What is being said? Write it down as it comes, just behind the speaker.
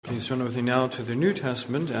Please turn with me now to the New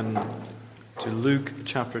Testament and to Luke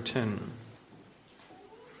chapter 10.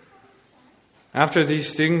 After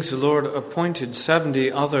these things, the Lord appointed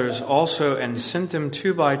 70 others also and sent them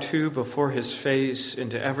 2 by 2 before his face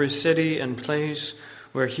into every city and place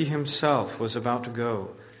where he himself was about to go.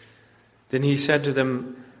 Then he said to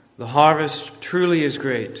them, "The harvest truly is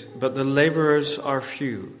great, but the laborers are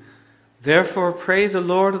few. Therefore pray the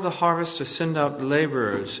Lord of the harvest to send out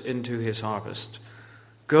laborers into his harvest.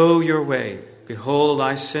 Go your way. Behold,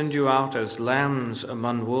 I send you out as lambs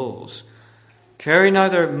among wolves. Carry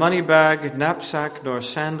neither money bag, knapsack, nor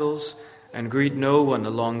sandals, and greet no one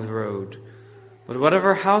along the road. But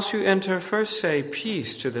whatever house you enter, first say,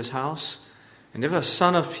 'Peace to this house.' And if a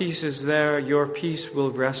son of peace is there, your peace will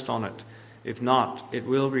rest on it. If not, it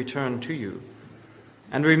will return to you.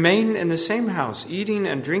 And remain in the same house, eating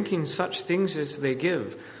and drinking such things as they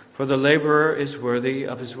give, for the laborer is worthy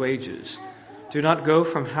of his wages. Do not go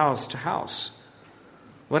from house to house.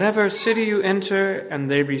 Whatever city you enter and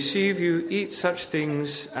they receive you, eat such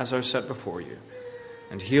things as are set before you,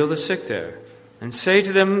 and heal the sick there, and say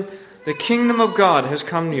to them, 'The kingdom of God has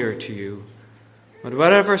come near to you.' But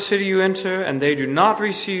whatever city you enter and they do not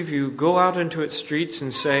receive you, go out into its streets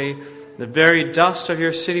and say, 'The very dust of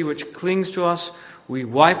your city which clings to us, we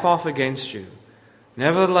wipe off against you.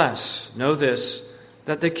 Nevertheless, know this,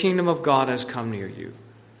 that the kingdom of God has come near you.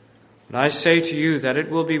 And I say to you that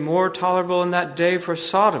it will be more tolerable in that day for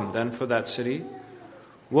Sodom than for that city.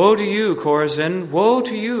 Woe to you, Chorazin! Woe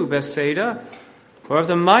to you, Bethsaida! For if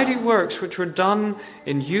the mighty works which were done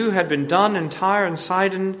in you had been done in Tyre and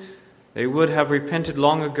Sidon, they would have repented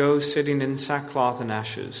long ago, sitting in sackcloth and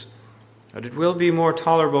ashes. But it will be more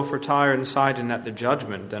tolerable for Tyre and Sidon at the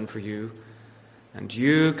judgment than for you. And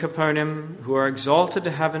you, Capernaum, who are exalted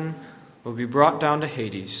to heaven, will be brought down to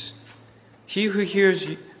Hades. He who hears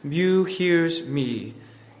you hears me.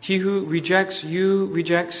 He who rejects you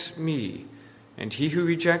rejects me. And he who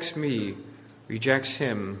rejects me rejects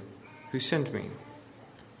him who sent me."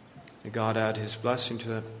 May God add his blessing to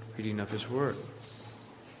that reading of his word.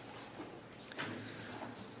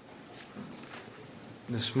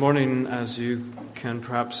 This morning, as you can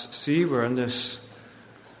perhaps see, we're in this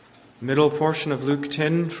middle portion of Luke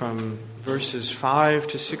 10 from verses 5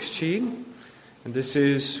 to 16. And this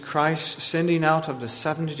is Christ sending out of the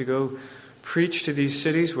 70 to go preach to these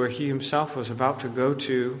cities where he himself was about to go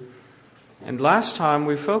to. And last time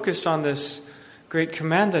we focused on this great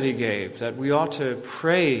command that he gave, that we ought to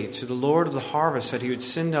pray to the Lord of the harvest, that he would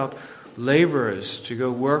send out laborers to go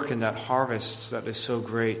work in that harvest that is so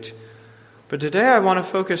great. But today I want to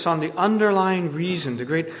focus on the underlying reason, the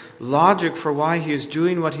great logic for why he is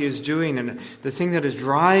doing what he is doing, and the thing that is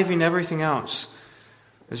driving everything else.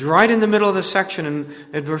 It's right in the middle of the section, and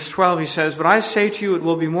at verse 12 he says, "But I say to you, it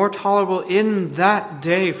will be more tolerable in that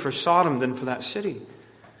day for Sodom than for that city."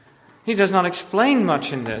 He does not explain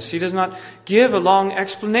much in this. He does not give a long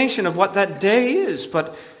explanation of what that day is,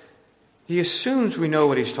 but he assumes we know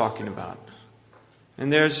what he's talking about.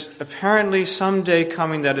 And there's apparently some day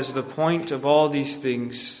coming that is the point of all these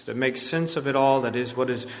things, that makes sense of it all, that is what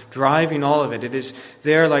is driving all of it. It is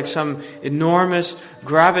there like some enormous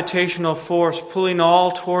gravitational force pulling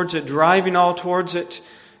all towards it, driving all towards it,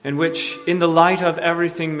 in which, in the light of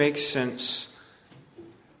everything, makes sense.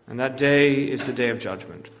 And that day is the day of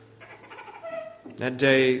judgment. That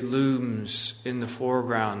day looms in the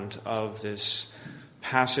foreground of this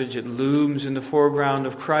passage. It looms in the foreground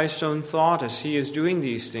of Christ's own thought as he is doing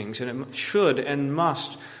these things, and it should and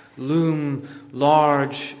must loom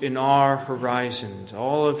large in our horizons.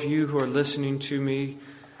 All of you who are listening to me,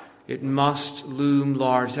 it must loom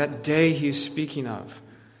large. That day he is speaking of.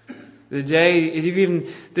 The day,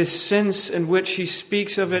 even this sense in which he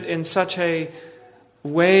speaks of it in such a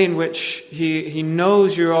way in which he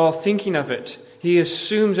knows you're all thinking of it. He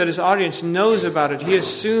assumes that his audience knows about it. He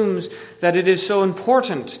assumes that it is so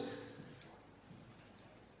important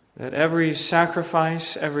that every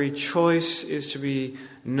sacrifice, every choice is to be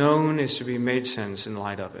known, is to be made sense in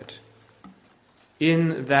light of it.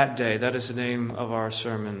 In that day, that is the name of our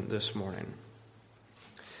sermon this morning.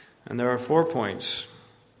 And there are 4 points.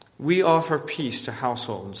 We offer peace to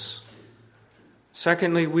households.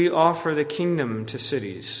 Secondly, we offer the kingdom to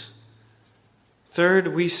cities. Third,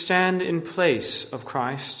 we stand in place of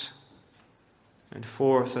Christ. And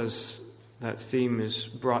fourth, as that theme is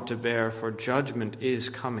brought to bear, for judgment is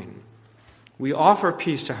coming. We offer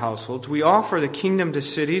peace to households. We offer the kingdom to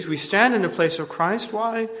cities. We stand in the place of Christ.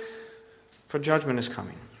 Why? For judgment is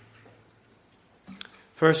coming.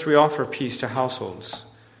 First, we offer peace to households.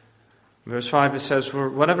 In verse 5 it says, "For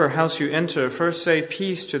whatever house you enter, first say,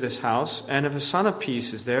 'Peace to this house,' and if a son of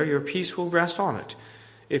peace is there, your peace will rest on it.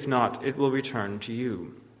 If not, it will return to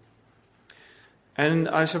you. And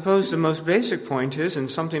I suppose the most basic point is, and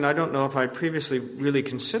something I don't know if I previously really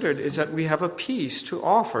considered, is that we have a peace to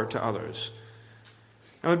offer to others.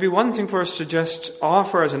 It would be one thing for us to just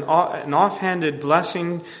offer as an offhanded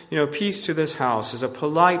blessing, peace to this house, as a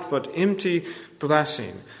polite but empty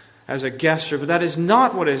blessing, as a gesture. But that is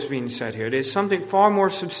not what is being said here. It is something far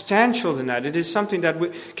more substantial than that. It is something that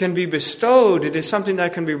can be bestowed. It is something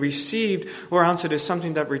that can be received, or else it is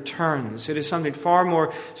something that returns. It is something far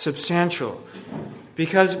more substantial.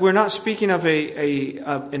 Because we're not speaking of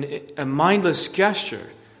a mindless gesture.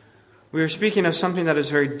 We are speaking of something that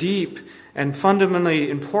is very deep and fundamentally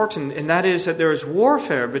important, and that is that there is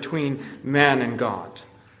warfare between man and God.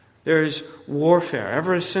 There is warfare.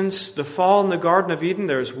 Ever since the fall in the Garden of Eden,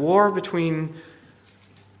 there is war between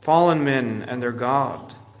fallen men and their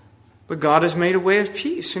God. But God has made a way of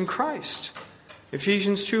peace in Christ.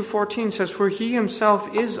 Ephesians 2:14 says, "For he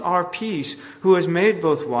himself is our peace, who has made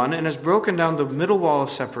both one, and has broken down the middle wall of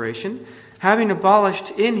separation, having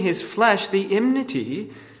abolished in his flesh the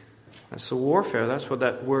enmity." That's the warfare. That's what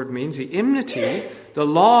that word means. The enmity, the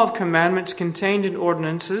law of commandments contained in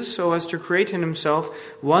ordinances, so as to create in himself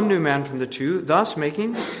one new man from the two, thus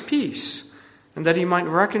making peace, and that he might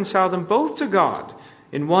reconcile them both to God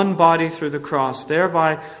in one body through the cross,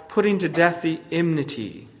 thereby putting to death the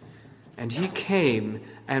enmity. And he came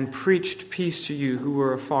and preached peace to you who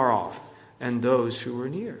were afar off, and those who were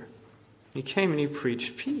near. He came and he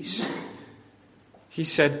preached peace. He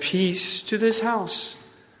said, "Peace to this house."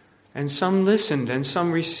 And some listened, and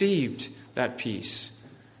some received that peace,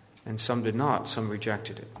 and some did not. Some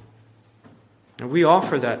rejected it. And we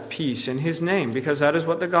offer that peace in his name, because that is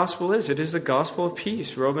what the gospel is. It is the gospel of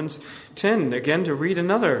peace. Romans 10, again, to read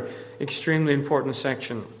another extremely important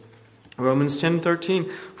section. Romans 10:13,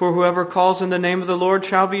 "For whoever calls in the name of the Lord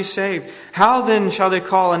shall be saved. How then shall they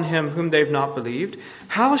call on him whom they have not believed?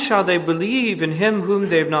 How shall they believe in him whom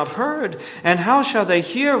they have not heard? And how shall they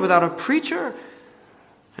hear without a preacher?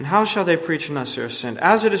 And how shall they preach unless they are sent?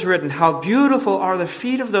 As it is written, how beautiful are the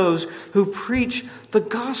feet of those who preach the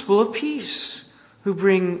gospel of peace, who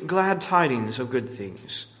bring glad tidings of good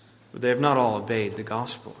things. But they have not all obeyed the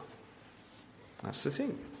gospel." That's the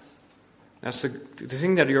thing. That's the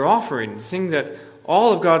thing that you're offering, the thing that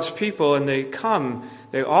all of God's people, and they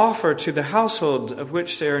offer to the household of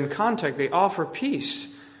which they are in contact, they offer peace.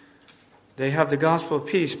 They have the gospel of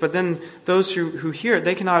peace. But then those who hear it,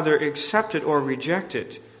 they can either accept it or reject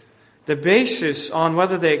it. The basis on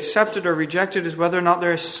whether they accept it or reject it is whether or not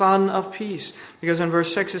they're a son of peace. Because in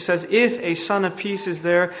verse 6 it says, "If a son of peace is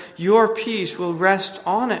there, your peace will rest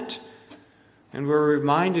on it." And we're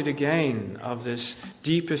reminded again of this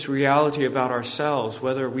deepest reality about ourselves,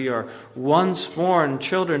 whether we are once born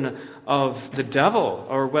children of the devil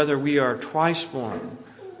or whether we are twice born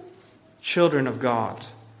children of God.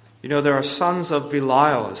 There are sons of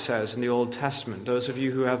Belial, it says in the Old Testament. Those of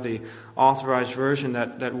you who have the authorized version,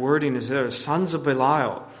 that wording is there. Sons of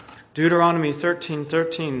Belial. Deuteronomy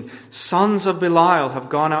 13:13, "Sons of Belial have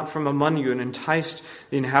gone out from among you and enticed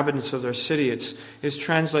the inhabitants of their city." It's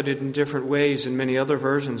translated in different ways in many other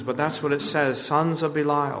versions, but that's what it says, sons of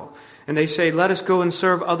Belial. And they say, "Let us go and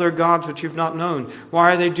serve other gods which you've not known."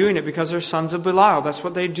 Why are they doing it? Because they're sons of Belial. That's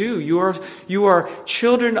what they do. You are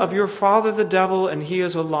children of your father the devil, and he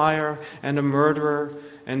is a liar and a murderer.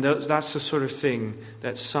 And that's the sort of thing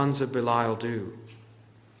that sons of Belial do.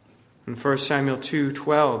 In 1 Samuel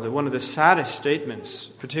 2:12, one of the saddest statements,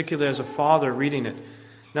 particularly as a father reading it.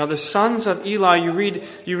 Now the sons of Eli, you read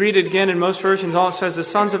it again in most versions, all it says, the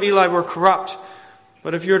sons of Eli were corrupt.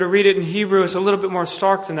 But if you were to read it in Hebrew, it's a little bit more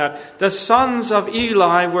stark than that. The sons of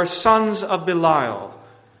Eli were sons of Belial,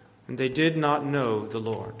 and they did not know the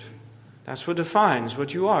Lord. That's what defines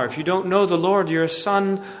what you are. If you don't know the Lord, you're a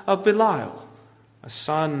son of Belial, a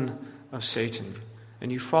son of Satan,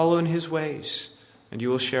 and you follow in his ways, and you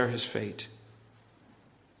will share his fate.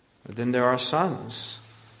 But then there are sons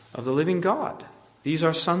of the living God. These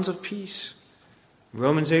are sons of peace.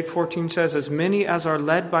 Romans 8:14 says, "As many as are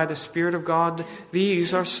led by the Spirit of God,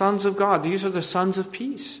 these are sons of God." These are the sons of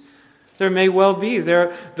peace. There may well be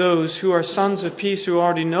there those who are sons of peace who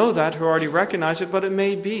already know that, who already recognize it, but it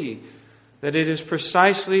may be that it is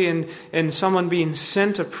precisely in someone being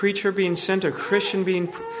sent, a preacher being sent, a Christian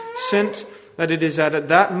being sent, that it is at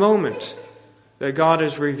that moment that God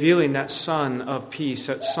is revealing that Son of peace,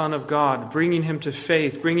 that Son of God, bringing him to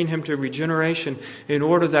faith, bringing him to regeneration in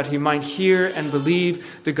order that he might hear and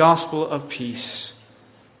believe the gospel of peace.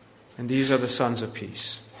 And these are the sons of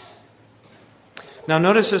peace. Now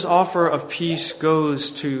notice this offer of peace goes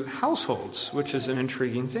to households, which is an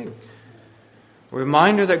intriguing thing. A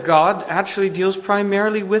reminder that God actually deals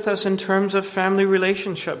primarily with us in terms of family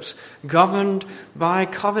relationships, governed by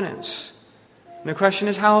covenants. And the question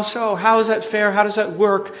is, how so? How is that fair? How does that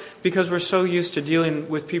work? Because we're so used to dealing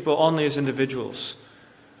with people only as individuals.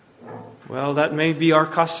 Well, that may be our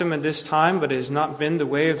custom at this time, but it has not been the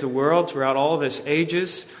way of the world throughout all of its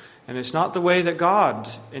ages, and it's not the way that God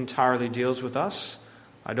entirely deals with us.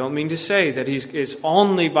 I don't mean to say that it's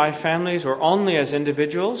only by families or only as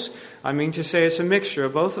individuals. I mean to say it's a mixture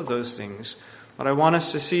of both of those things. But I want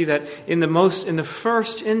us to see that in the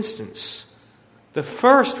first instance, the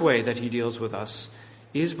first way that he deals with us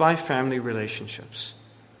is by family relationships.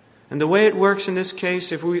 And the way it works in this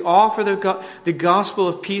case, if we offer the gospel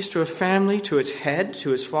of peace to a family, to its head,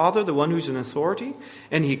 to its father, the one who's in authority,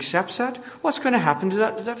 and he accepts that, what's going to happen to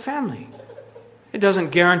that family? It doesn't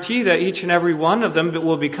guarantee that each and every one of them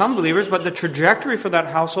will become believers, but the trajectory for that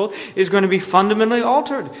household is going to be fundamentally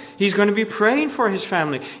altered. He's going to be praying for his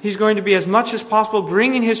family. He's going to be, as much as possible,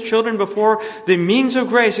 bringing his children before the means of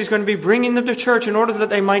grace. He's going to be bringing them to church in order that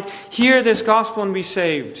they might hear this gospel and be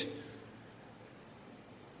saved.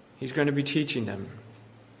 He's going to be teaching them.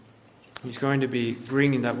 He's going to be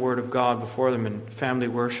bringing that word of God before them in family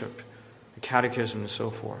worship, catechism, and so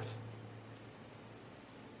forth.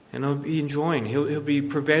 And he'll be enjoying, he'll be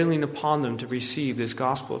prevailing upon them to receive this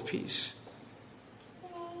gospel of peace.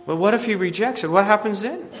 But what if he rejects it? What happens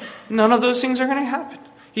then? None of those things are going to happen.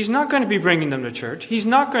 He's not going to be bringing them to church. He's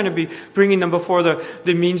not going to be bringing them before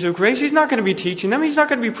the means of grace. He's not going to be teaching them. He's not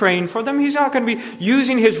going to be praying for them. He's not going to be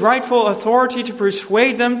using his rightful authority to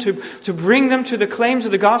persuade them, to bring them to the claims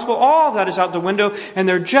of the gospel. All that is out the window, and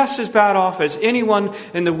they're just as bad off as anyone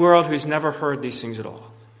in the world who's never heard these things at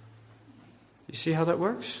all. You see how that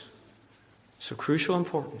works? So crucial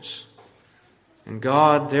importance. And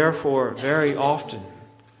God, therefore, very often,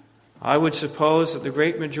 I would suppose that the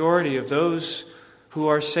great majority of those who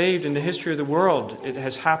are saved in the history of the world, it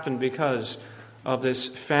has happened because of this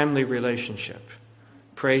family relationship.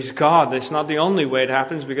 Praise God, that's not the only way it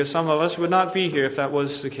happens, because some of us would not be here if that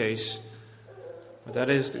was the case. But that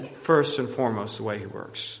is first and foremost the way he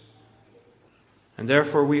works. And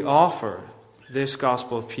therefore we offer this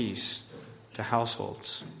gospel of peace to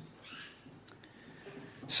households.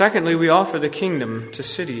 Secondly, we offer the kingdom to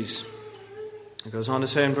cities. It goes on to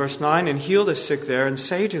say in verse 9, "And heal the sick there, and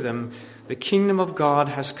say to them, the kingdom of God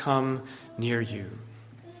has come near you."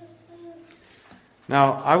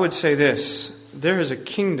 Now, I would say this, there is a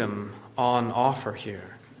kingdom on offer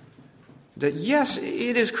here. That yes,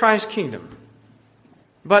 it is Christ's kingdom,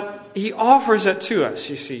 but he offers it to us,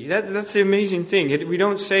 you see. That's the amazing thing. We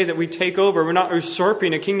don't say that we take over. We're not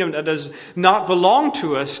usurping a kingdom that does not belong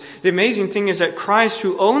to us. The amazing thing is that Christ,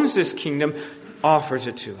 who owns this kingdom, offers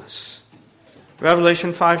it to us.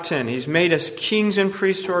 Revelation 5:10, He's made us kings and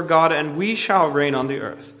priests to our God, and we shall reign on the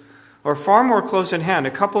earth. Or far more close at hand,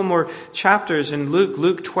 a couple more chapters in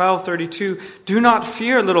Luke 12:32, "Do not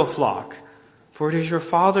fear, little flock, for it is your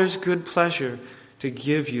Father's good pleasure to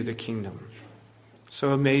give you the kingdom." So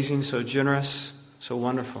amazing, so generous, so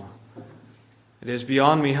wonderful. It is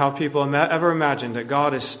beyond me how people ever imagine that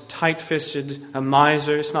God is tight-fisted, a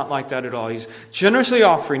miser. It's not like that at all. He's generously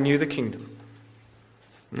offering you the kingdom.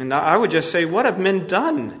 And I would just say, what have men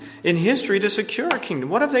done in history to secure a kingdom?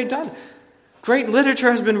 What have they done? Great literature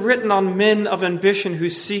has been written on men of ambition who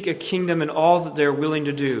seek a kingdom in all that they're willing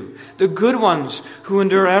to do. The good ones who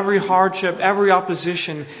endure every hardship, every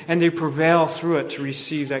opposition, and they prevail through it to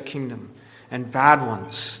receive that kingdom. And bad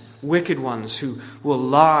ones, wicked ones who will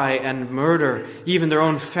lie and murder even their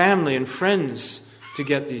own family and friends to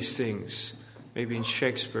get these things. Maybe in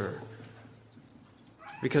Shakespeare.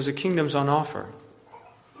 Because the kingdom's on offer.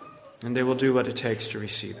 And they will do what it takes to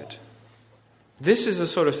receive it. This is the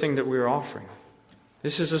sort of thing that we're offering.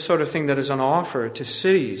 This is the sort of thing that is on offer to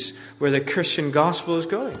cities where the Christian gospel is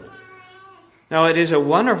going. Now, it is a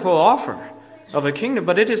wonderful offer of a kingdom,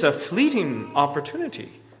 but it is a fleeting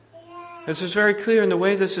opportunity. This is very clear in the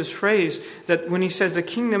way this is phrased, that when he says the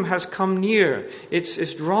kingdom has come near,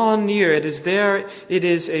 it's drawn near, it is there, it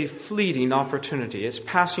is a fleeting opportunity. It's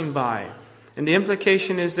passing by. And the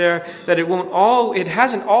implication is there that it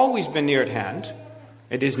hasn't always been near at hand.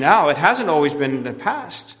 It is now. It hasn't always been in the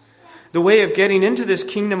past. The way of getting into this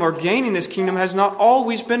kingdom or gaining this kingdom has not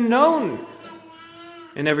always been known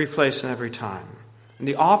in every place and every time. And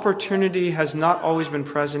the opportunity has not always been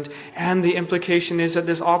present. And the implication is that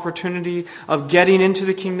this opportunity of getting into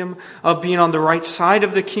the kingdom, of being on the right side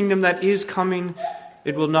of the kingdom that is coming,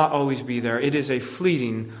 it will not always be there. It is a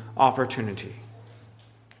fleeting opportunity.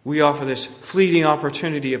 We offer this fleeting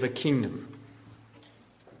opportunity of a kingdom.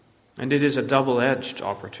 And it is a double-edged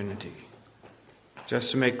opportunity.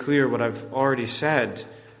 Just to make clear what I've already said,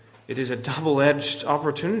 it is a double-edged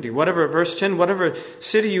opportunity. Verse 10, whatever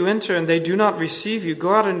city you enter and they do not receive you,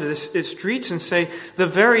 go out into its streets and say, the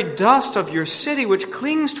very dust of your city which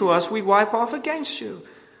clings to us we wipe off against you.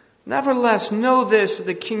 Nevertheless, know this, that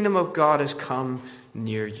the kingdom of God has come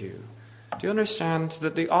near you. Do you understand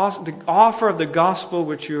that the offer of the gospel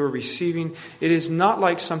which you are receiving, it is not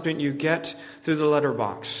like something you get through the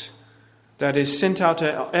letterbox that is sent out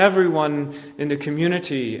to everyone in the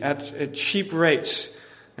community at cheap rates.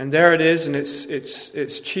 And there it is, and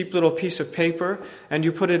it's cheap little piece of paper, and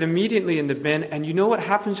you put it immediately in the bin. And you know what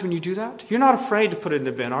happens when you do that? You're not afraid to put it in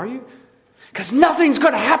the bin, are you? Because nothing's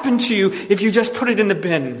going to happen to you if you just put it in the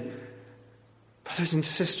bin. Brothers and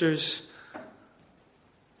sisters,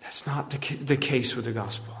 that's not the case with the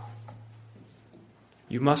gospel.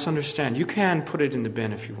 You must understand, you can put it in the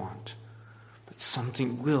bin if you want, but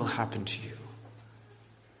something will happen to you.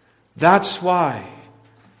 That's why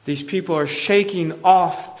these people are shaking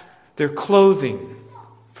off their clothing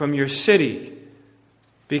from your city.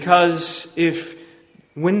 Because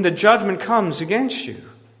when the judgment comes against you,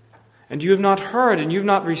 and you have not heard and you have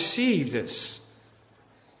not received this,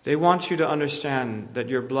 they want you to understand that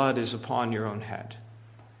your blood is upon your own head.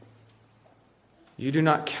 You do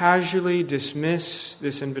not casually dismiss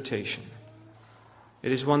this invitation.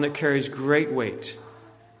 It is one that carries great weight,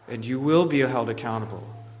 and you will be held accountable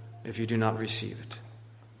if you do not receive it.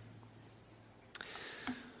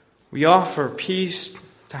 We offer peace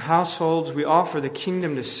to households. We offer the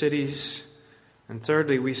kingdom to cities. And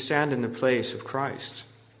thirdly, we stand in the place of Christ.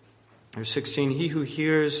 Verse 16, he who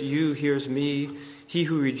hears you hears me. He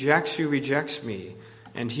who rejects you rejects me.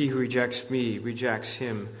 And he who rejects me rejects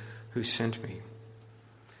him who sent me.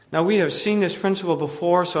 Now, we have seen this principle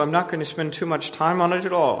before, so I'm not going to spend too much time on it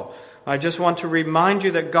at all. I just want to remind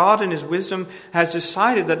you that God in His wisdom has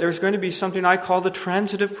decided that there's going to be something I call the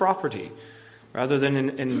transitive property. Rather than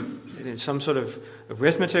in some sort of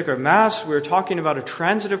arithmetic or math, we're talking about a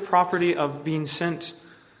transitive property of being sent.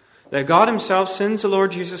 That God Himself sends the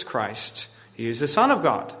Lord Jesus Christ. He is the Son of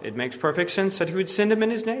God. It makes perfect sense that He would send Him in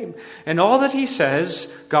His name. And all that He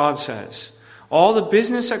says, God says. All the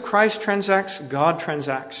business that Christ transacts, God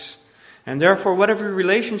transacts. And therefore, whatever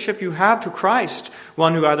relationship you have to Christ,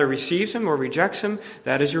 one who either receives Him or rejects Him,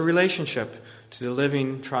 that is your relationship to the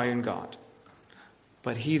living triune God.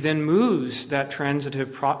 But He then moves that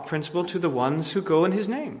transitive principle to the ones who go in His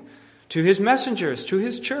name, to His messengers, to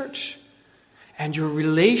His church. And your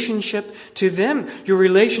relationship to them, your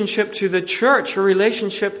relationship to the church, your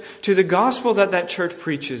relationship to the gospel that church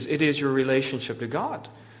preaches, it is your relationship to God.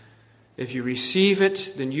 If you receive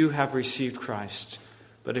it, then you have received Christ.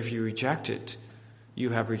 But if you reject it, you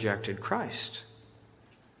have rejected Christ.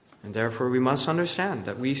 And therefore we must understand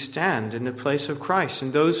that we stand in the place of Christ.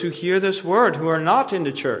 And those who hear this word, who are not in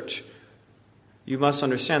the church, you must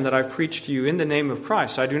understand that I preach to you in the name of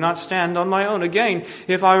Christ. I do not stand on my own. Again,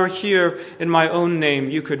 if I were here in my own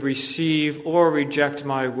name, you could receive or reject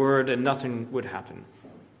my word and nothing would happen.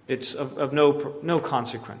 It's of no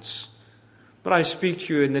consequence. But I speak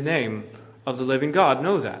to you in the name of the living God.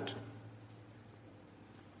 Know that.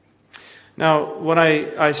 Now, what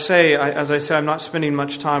I say, as I say, I'm not spending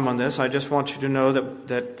much time on this. I just want you to know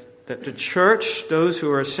that the church, those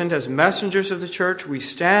who are sent as messengers of the church, we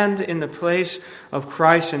stand in the place of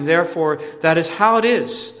Christ, and therefore that is how it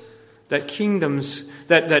is that kingdoms,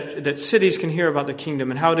 that cities can hear about the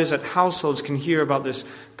kingdom, and how it is that households can hear about this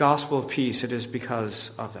gospel of peace. It is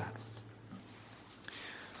because of that.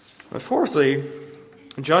 But fourthly,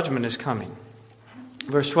 judgment is coming.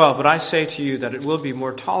 Verse 12, but I say to you that it will be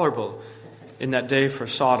more tolerable in that day for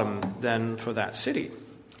Sodom than for that city.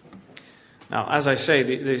 Now, as I say,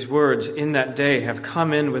 these words, in that day, have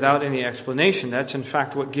come in without any explanation. That's in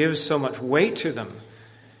fact what gives so much weight to them.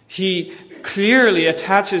 He clearly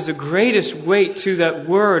attaches the greatest weight to that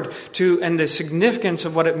word, and the significance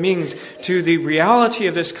of what it means to the reality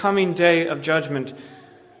of this coming day of judgment.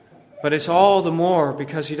 But it's all the more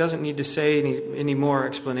because he doesn't need to say any more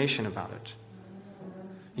explanation about it.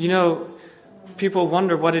 You know, people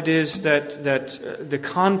wonder what it is that the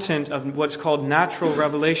content of what's called natural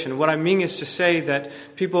revelation. What I mean is to say that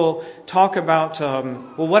people talk about,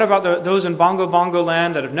 what about those in Bongo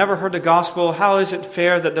land that have never heard the gospel? How is it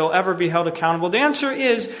fair that they'll ever be held accountable? The answer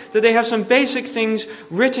is that they have some basic things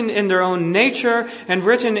written in their own nature and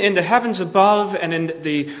written in the heavens above and in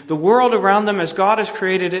the world around them as God has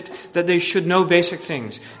created it, that they should know basic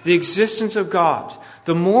things. The existence of God,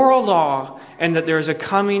 the moral law, and that there is a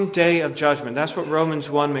coming day of judgment. That's what Romans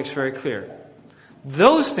 1 makes very clear.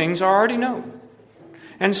 Those things are already known.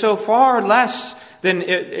 And so far less than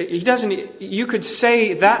you could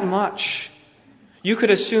say that much. You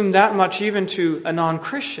could assume that much even to a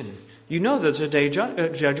non-Christian. You know there's a day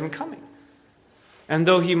judgment coming. And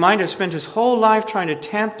though he might have spent his whole life trying to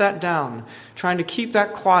tamp that down, trying to keep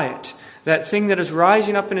that quiet, that thing that is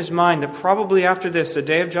rising up in his mind that probably after this, the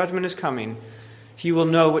day of judgment is coming, he will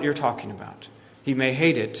know what you're talking about. He may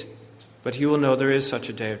hate it, but he will know there is such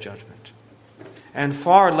a day of judgment. And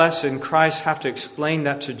far less in Christ have to explain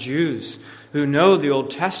that to Jews who know the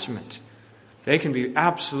Old Testament. They can be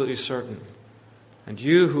absolutely certain. And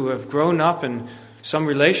you who have grown up in some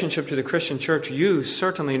relationship to the Christian church, you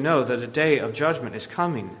certainly know that a day of judgment is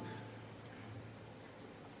coming.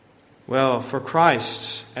 Well, for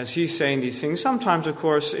Christ, as he's saying these things, sometimes, of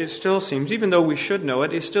course, it still seems, even though we should know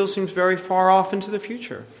it, it still seems very far off into the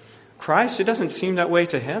future. Christ, it doesn't seem that way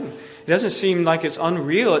to him. It doesn't seem like it's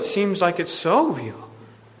unreal. It seems like it's so real.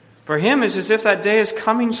 For him, it's as if that day is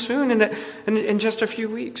coming soon in just a few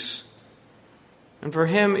weeks. And for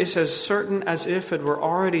him, it's as certain as if it were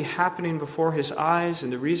already happening before his eyes.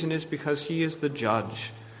 And the reason is because he is the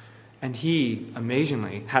judge. And he,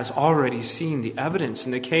 amazingly, has already seen the evidence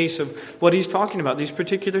in the case of what he's talking about, these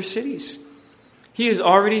particular cities. He has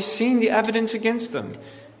already seen the evidence against them.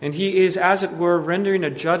 And he is, as it were, rendering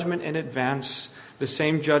a judgment in advance, the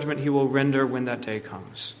same judgment he will render when that day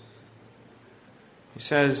comes. He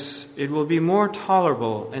says, it will be more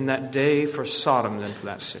tolerable in that day for Sodom than for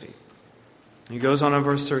that city. He goes on in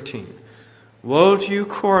verse 13. Woe to you,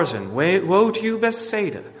 Chorazin! Woe to you,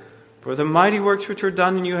 Bethsaida! For the mighty works which were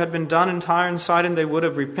done in you had been done in Tyre and Sidon, they would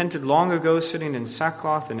have repented long ago, sitting in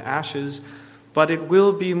sackcloth and ashes. But it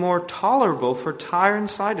will be more tolerable for Tyre and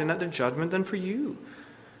Sidon at the judgment than for you.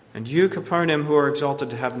 And you, Capernaum, who are exalted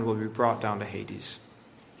to heaven, will be brought down to Hades.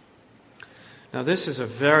 Now this is a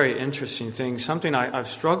very interesting thing, something I've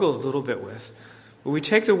struggled a little bit with. We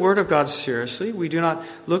take the Word of God seriously. We do not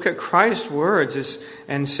look at Christ's words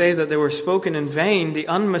and say that they were spoken in vain. The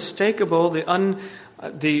unmistakable, the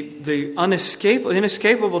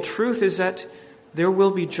inescapable truth is that there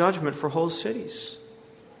will be judgment for whole cities.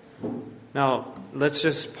 Now, let's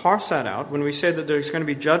just parse that out. When we say that there's going to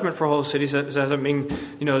be judgment for whole cities, does that mean,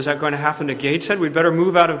 is that going to happen to Gateshead? We'd better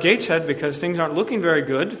move out of Gateshead because things aren't looking very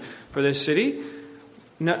good for this city.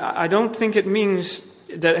 No, I don't think it means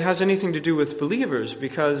that it has anything to do with believers,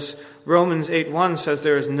 because Romans 8:1 says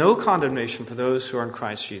there is no condemnation for those who are in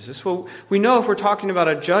Christ Jesus. Well, we know if we're talking about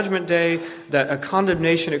a judgment day, that a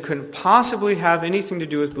condemnation, it couldn't possibly have anything to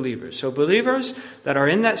do with believers. So believers that are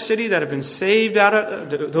in that city, that have been saved out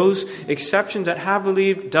of those exceptions that have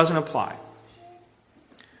believed, doesn't apply.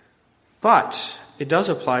 But it does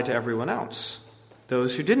apply to everyone else,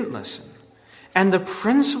 those who didn't listen. And the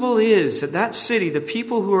principle is that that city, the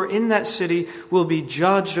people who are in that city, will be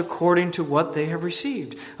judged according to what they have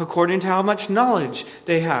received, according to how much knowledge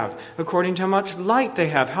they have, according to how much light they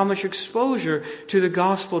have, how much exposure to the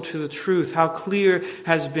gospel, to the truth, how clear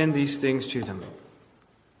has been these things to them.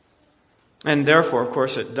 And therefore, of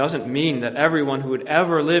course, it doesn't mean that everyone who would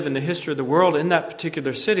ever live in the history of the world in that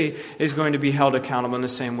particular city is going to be held accountable in the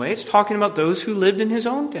same way. It's talking about those who lived in his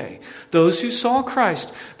own day, those who saw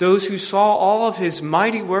Christ, those who saw all of his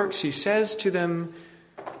mighty works. He says to them,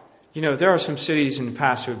 there are some cities in the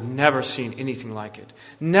past who have never seen anything like it,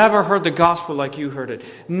 never heard the gospel like you heard it,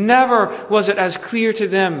 never was it as clear to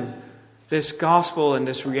them, this gospel and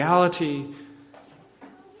this reality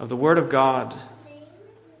of the Word of God.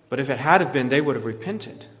 But if it had have been, they would have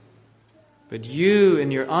repented. But you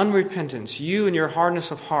in your unrepentance, you in your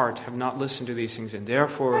hardness of heart have not listened to these things, and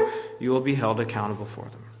therefore you will be held accountable for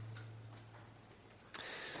them.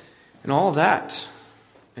 And all that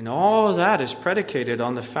is predicated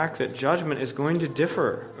on the fact that judgment is going to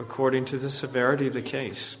differ according to the severity of the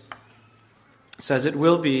case. It says it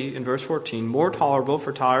will be, in verse 14, more tolerable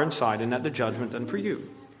for Tyre and Sidon at the judgment than for you.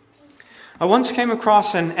 I once came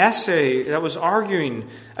across an essay that was arguing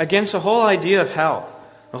against the whole idea of hell,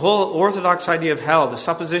 the whole orthodox idea of hell, the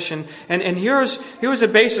supposition. And here was the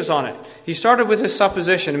basis on it. He started with his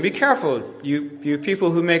supposition. And be careful, you people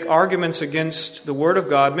who make arguments against the Word of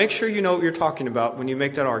God, make sure you know what you're talking about when you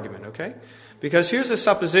make that argument, okay? Because here's the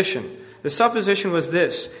supposition. The supposition was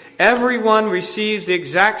this: everyone receives the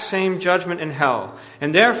exact same judgment in hell,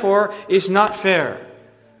 and therefore is not fair.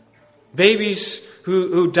 Babies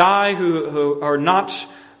who die, who are not,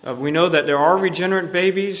 we know that there are regenerate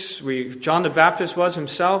babies. John the Baptist was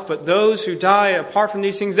himself, but those who die apart from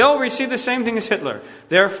these things, they'll receive the same thing as Hitler.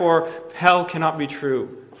 Therefore, hell cannot be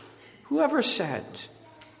true. Whoever said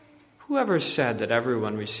that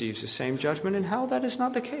everyone receives the same judgment in hell? That is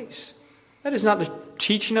not the case. That is not the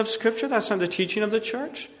teaching of Scripture. That's not the teaching of the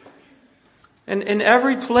church. And in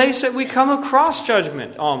every place that we come across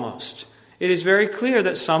judgment, almost, it is very clear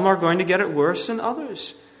that some are going to get it worse than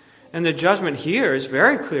others. And the judgment here is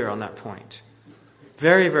very clear on that point.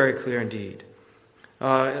 Very, very clear indeed.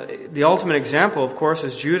 The ultimate example, of course,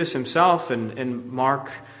 is Judas himself in Mark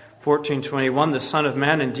 14:21. The Son of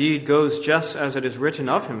Man indeed goes just as it is written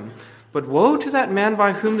of him. But woe to that man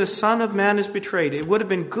by whom the Son of Man is betrayed. It would have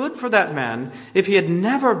been good for that man if he had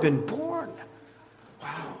never been born.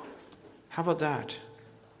 Wow. How about that?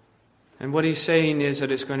 And what he's saying is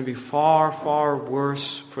that it's going to be far, far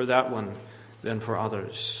worse for that one than for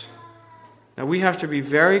others. Now we have to be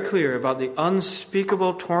very clear about the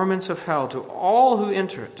unspeakable torments of hell to all who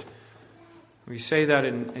enter it. We say that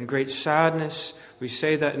in great sadness. We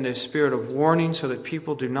say that in a spirit of warning so that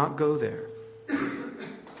people do not go there.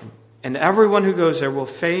 And everyone who goes there will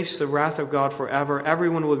face the wrath of God forever.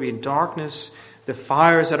 Everyone will be in darkness, the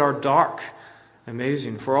fires that are dark,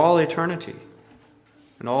 amazing, for all eternity.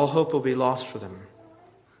 And all hope will be lost for them.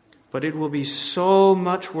 But it will be so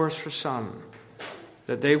much worse for some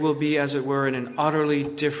that they will be, as it were, in an utterly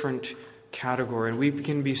different category. And we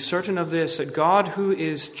can be certain of this, that God, who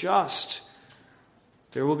is just,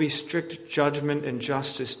 there will be strict judgment and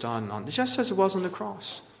justice done on, just as it was on the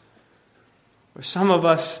cross. For some of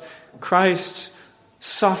us, Christ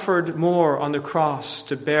suffered more on the cross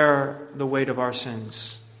to bear the weight of our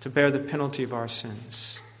sins, to bear the penalty of our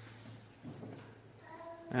sins.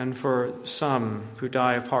 And for some who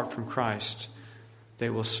die apart from Christ, they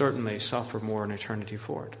will certainly suffer more in eternity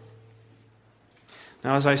for it.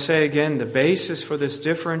 Now, as I say again, the basis for this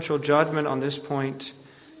differential judgment on this point,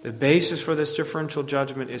 the basis for this differential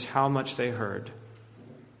judgment is how much they heard.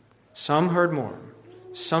 Some heard more,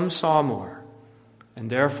 some saw more, and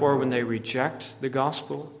therefore when they reject the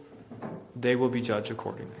gospel, they will be judged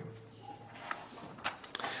accordingly.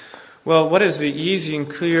 Well, what is the easy and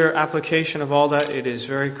clear application of all that? It is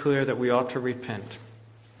very clear that we ought to repent.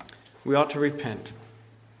 We ought to repent.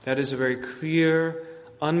 That is a very clear,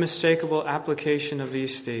 unmistakable application of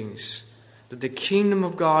these things. That the kingdom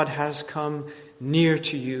of God has come near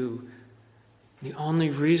to you. The only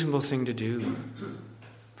reasonable thing to do,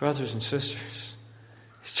 brothers and sisters,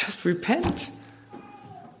 is just repent.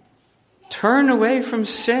 Turn away from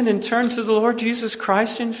sin and turn to the Lord Jesus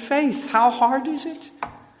Christ in faith. How hard is it?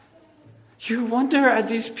 You wonder at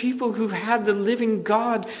these people who had the living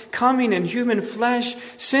God coming in human flesh,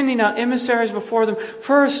 sending out emissaries before them,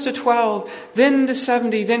 first the 12, then the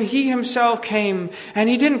 70, then he himself came. And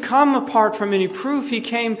he didn't come apart from any proof. He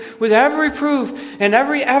came with every proof and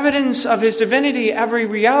every evidence of his divinity, every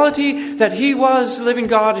reality that he was the living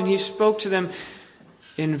God, and he spoke to them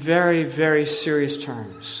in very, very serious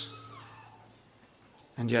terms.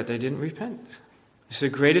 And yet they didn't repent. It's the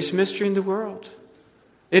greatest mystery in the world.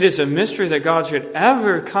 It is a mystery that God should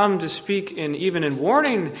ever come to speak in, even in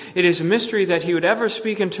warning. It is a mystery that he would ever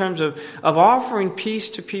speak in terms of offering peace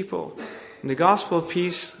to people. And the gospel of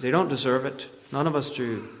peace, they don't deserve it. None of us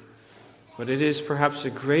do. But it is perhaps the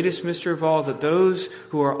greatest mystery of all that those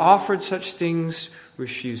who are offered such things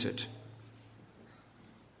refuse it.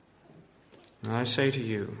 And I say to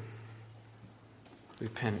you,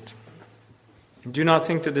 repent. Do not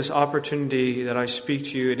think that this opportunity that I speak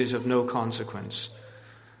to you, it is of no consequence.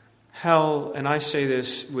 Hell, and I say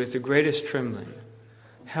this with the greatest trembling,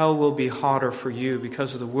 hell will be hotter for you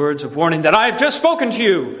because of the words of warning that I have just spoken to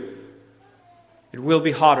you. It will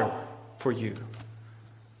be hotter for you.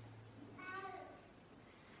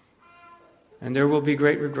 And there will be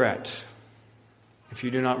great regret if you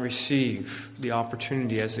do not receive the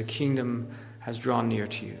opportunity as the kingdom has drawn near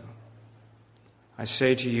to you. I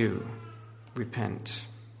say to you, repent.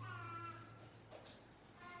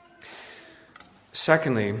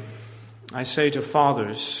 Secondly, I say to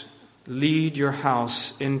fathers, lead your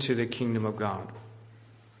house into the kingdom of God.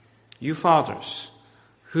 You fathers,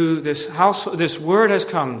 who this word has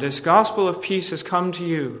come, this gospel of peace has come to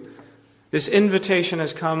you, this invitation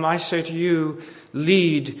has come, I say to you,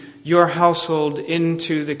 lead your household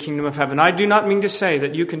into the kingdom of heaven. I do not mean to say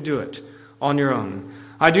that you can do it on your own.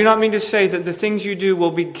 I do not mean to say that the things you do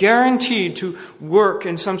will be guaranteed to work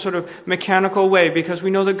in some sort of mechanical way, because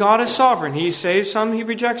we know that God is sovereign. He saves some, he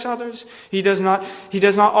rejects others. He does not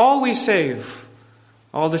always save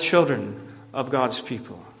all the children of God's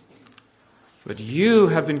people. But you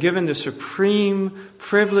have been given the supreme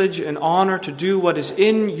privilege and honor to do what is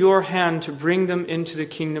in your hand to bring them into the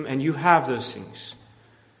kingdom, and you have those things.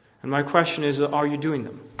 And my question is, are you doing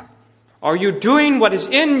them? Are you doing what is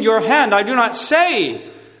in your hand? I do not say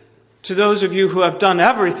to those of you who have done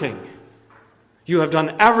everything. You have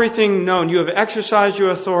done everything known. You have exercised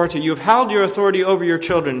your authority. You have held your authority over your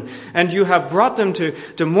children. And you have brought them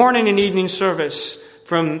to morning and evening service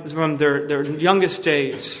from their youngest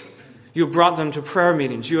days. You have brought them to prayer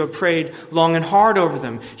meetings. You have prayed long and hard over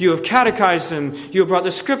them. You have catechized them. You have brought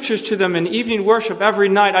the scriptures to them in evening worship every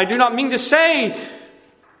night. I do not mean to say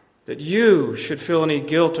that you should feel any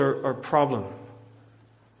guilt or problem.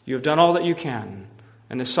 You have done all that you can,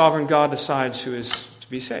 and the sovereign God decides who is to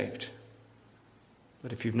be saved.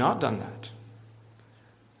 But if you've not done that,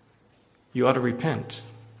 you ought to repent.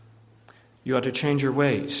 You ought to change your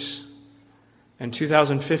ways. And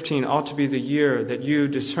 2015 ought to be the year that you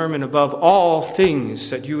determine above all things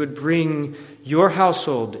that you would bring your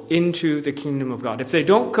household into the kingdom of God. If they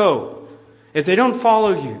don't go, if they don't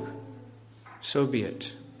follow you, so be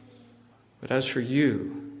it. But as for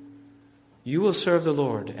you, you will serve the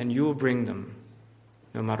Lord and you will bring them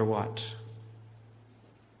no matter what.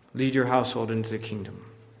 Lead your household into the kingdom.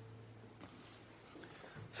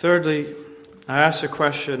 Thirdly, I ask a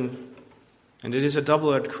question, and it is a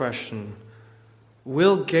double-edged question.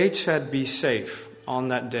 Will Gateshead be safe on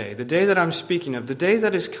that day? The day that I'm speaking of, the day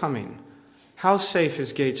that is coming. How safe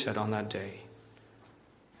is Gateshead on that day?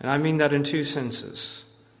 And I mean that in two senses.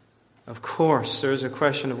 Of course, there is a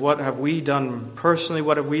question of what have we done personally,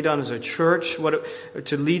 what have we done as a church,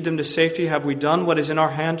 to lead them to safety? Have we done what is in our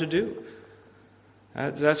hand to do?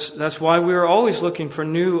 That's why we are always looking for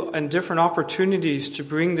new and different opportunities to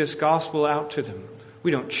bring this gospel out to them.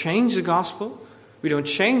 We don't change the gospel. We don't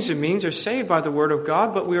change the means. They're saved by the word of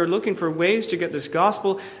God, but we are looking for ways to get this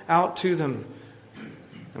gospel out to them.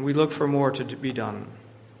 And we look for more to be done.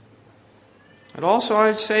 And also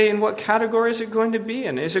I'd say, in what category is it going to be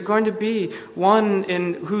in? Is it going to be one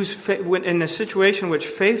in a situation which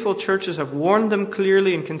faithful churches have warned them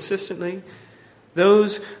clearly and consistently?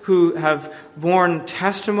 Those who have borne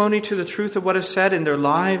testimony to the truth of what is said in their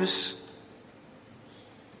lives?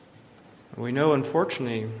 We know,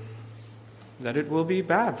 unfortunately, that it will be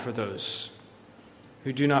bad for those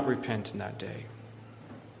who do not repent in that day.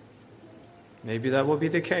 Maybe that will be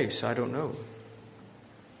the case, I don't know.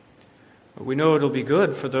 But we know it'll be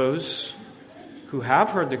good for those who have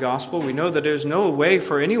heard the gospel. We know that there's no way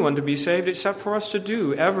for anyone to be saved except for us to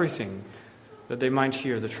do everything that they might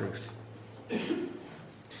hear the truth.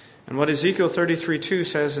 And what Ezekiel 33:2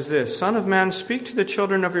 says is this: Son of man, speak to the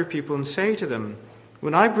children of your people and say to them,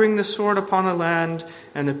 when I bring the sword upon a land,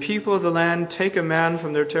 and the people of the land take a man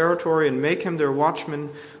from their territory and make him their watchman,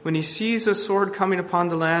 when he sees the sword coming upon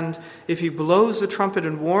the land, if he blows the trumpet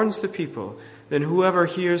and warns the people, then whoever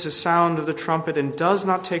hears the sound of the trumpet and does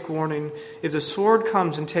not take warning, if the sword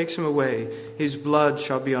comes and takes him away, his blood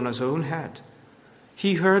shall be on his own head.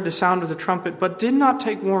 He heard the sound of the trumpet, but did not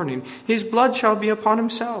take warning. His blood shall be upon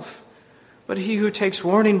himself. But he who takes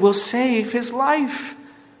warning will save his life.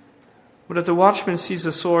 But if the watchman sees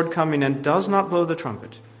the sword coming and does not blow the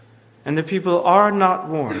trumpet, and the people are not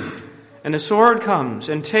warned, and the sword comes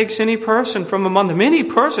and takes any person from among them, any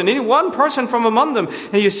one person from among them,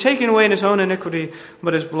 and he is taken away in his own iniquity,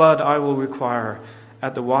 but his blood I will require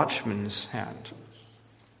at the watchman's hand.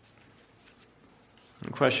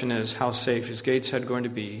 The question is, how safe is Gateshead going to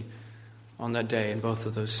be on that day in both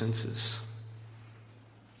of those senses?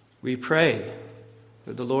 We pray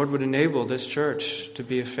that the Lord would enable this church to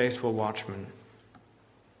be a faithful watchman.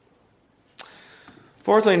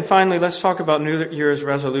 Fourthly and finally, let's talk about New Year's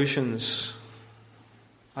resolutions.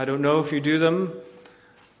 I don't know if you do them.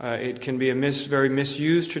 It can be a very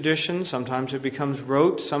misused tradition. Sometimes it becomes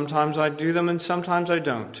rote. Sometimes I do them and sometimes I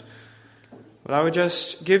don't. But I would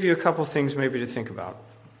just give you a couple things maybe to think about.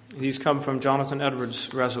 These come from Jonathan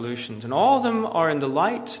Edwards' resolutions. And all of them are in the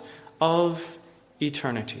light of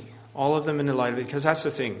eternity. All of them in the light of it, because that's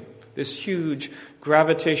the thing. This huge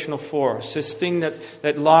gravitational force, this thing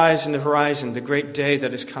that lies in the horizon, the great day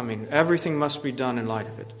that is coming. Everything must be done in light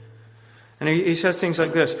of it. And he says things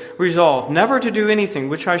like this: Resolve never to do anything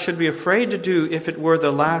which I should be afraid to do if it were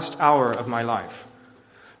the last hour of my life.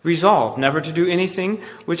 Resolve never to do anything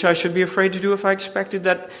which I should be afraid to do if I expected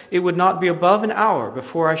that it would not be above an hour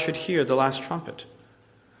before I should hear the last trumpet.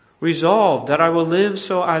 Resolve that I will live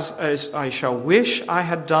so as I shall wish I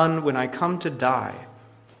had done when I come to die.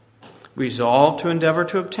 Resolve to endeavor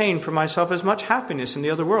to obtain for myself as much happiness in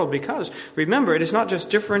the other world, because, remember, it is not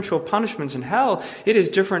just differential punishments in hell, it is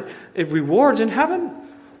different rewards in heaven.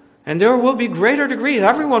 And there will be greater degrees.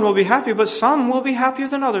 Everyone will be happy, but some will be happier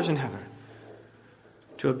than others in heaven.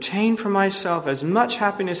 To obtain for myself as much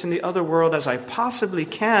happiness in the other world as I possibly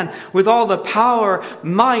can, with all the power,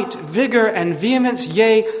 might, vigor, and vehemence,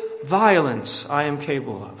 yea, violence I am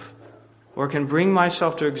capable of, or can bring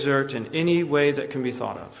myself to exert in any way that can be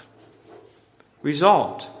thought of.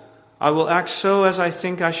 Resolved, I will act so as I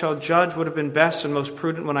think I shall judge would have been best and most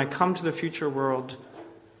prudent when I come to the future world.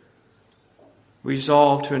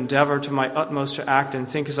 resolve to endeavor to my utmost to act and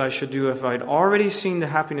think as I should do if I'd already seen the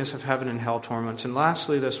happiness of heaven and hell torments. And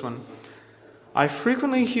lastly, this one. I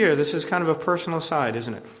frequently hear, this is kind of a personal side,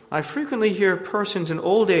 isn't it? I frequently hear persons in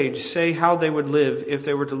old age say how they would live if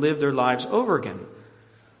they were to live their lives over again.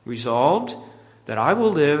 Resolved that I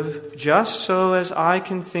will live just so as I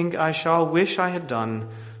can think I shall wish I had done,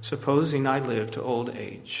 supposing I live to old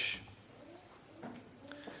age.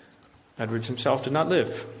 Edwards himself did not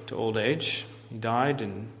live to old age. He died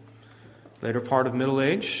in later part of middle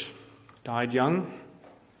age, died young,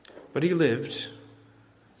 but he lived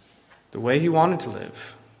the way he wanted to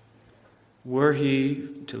live, were he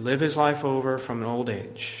to live his life over from an old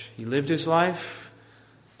age. He lived his life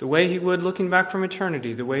the way he would looking back from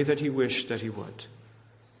eternity, the way that he wished that he would.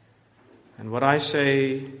 And what I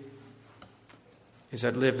say is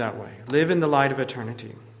that live that way. Live in the light of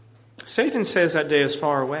eternity. Satan says that day is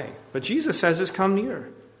far away, but Jesus says it's come near.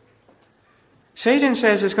 Satan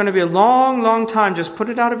says it's going to be a long, long time. Just put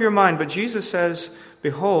it out of your mind. But Jesus says,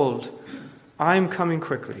 behold, I am coming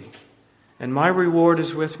quickly, and my reward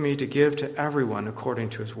is with me to give to everyone according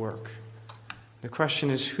to his work. The question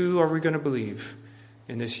is, who are we going to believe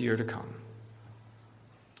in this year to come?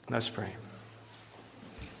 Let's pray.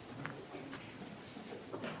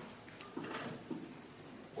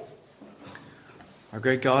 Our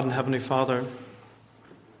great God and Heavenly Father,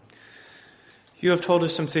 you have told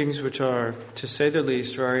us some things which are, to say the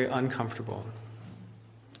least, very uncomfortable.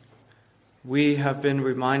 We have been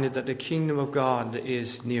reminded that the kingdom of God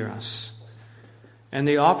is near us. And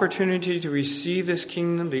the opportunity to receive this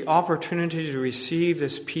kingdom, the opportunity to receive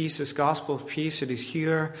this peace, this gospel of peace, it is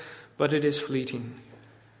here, but it is fleeting.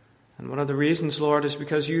 And one of the reasons, Lord, is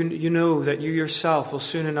because you know that you yourself will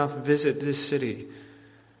soon enough visit this city,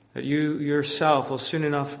 that you yourself will soon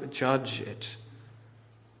enough judge it.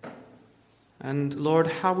 And Lord,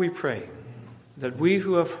 how we pray that we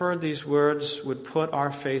who have heard these words would put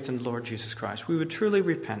our faith in the Lord Jesus Christ. We would truly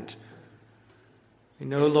repent. We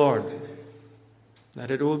know, Lord,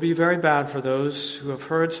 that it will be very bad for those who have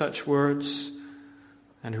heard such words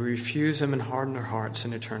and who refuse them and harden their hearts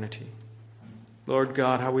in eternity. Lord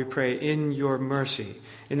God, how we pray in your mercy,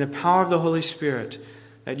 in the power of the Holy Spirit,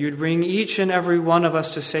 that you'd bring each and every one of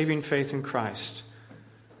us to saving faith in Christ.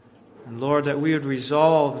 And Lord, that we would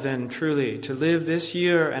resolve then truly to live this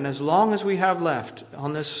year and as long as we have left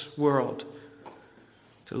on this world,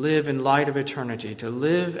 to live in light of eternity, to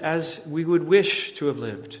live as we would wish to have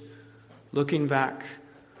lived, looking back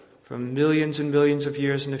from millions and millions of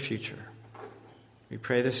years in the future. We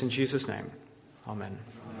pray this in Jesus' name. Amen.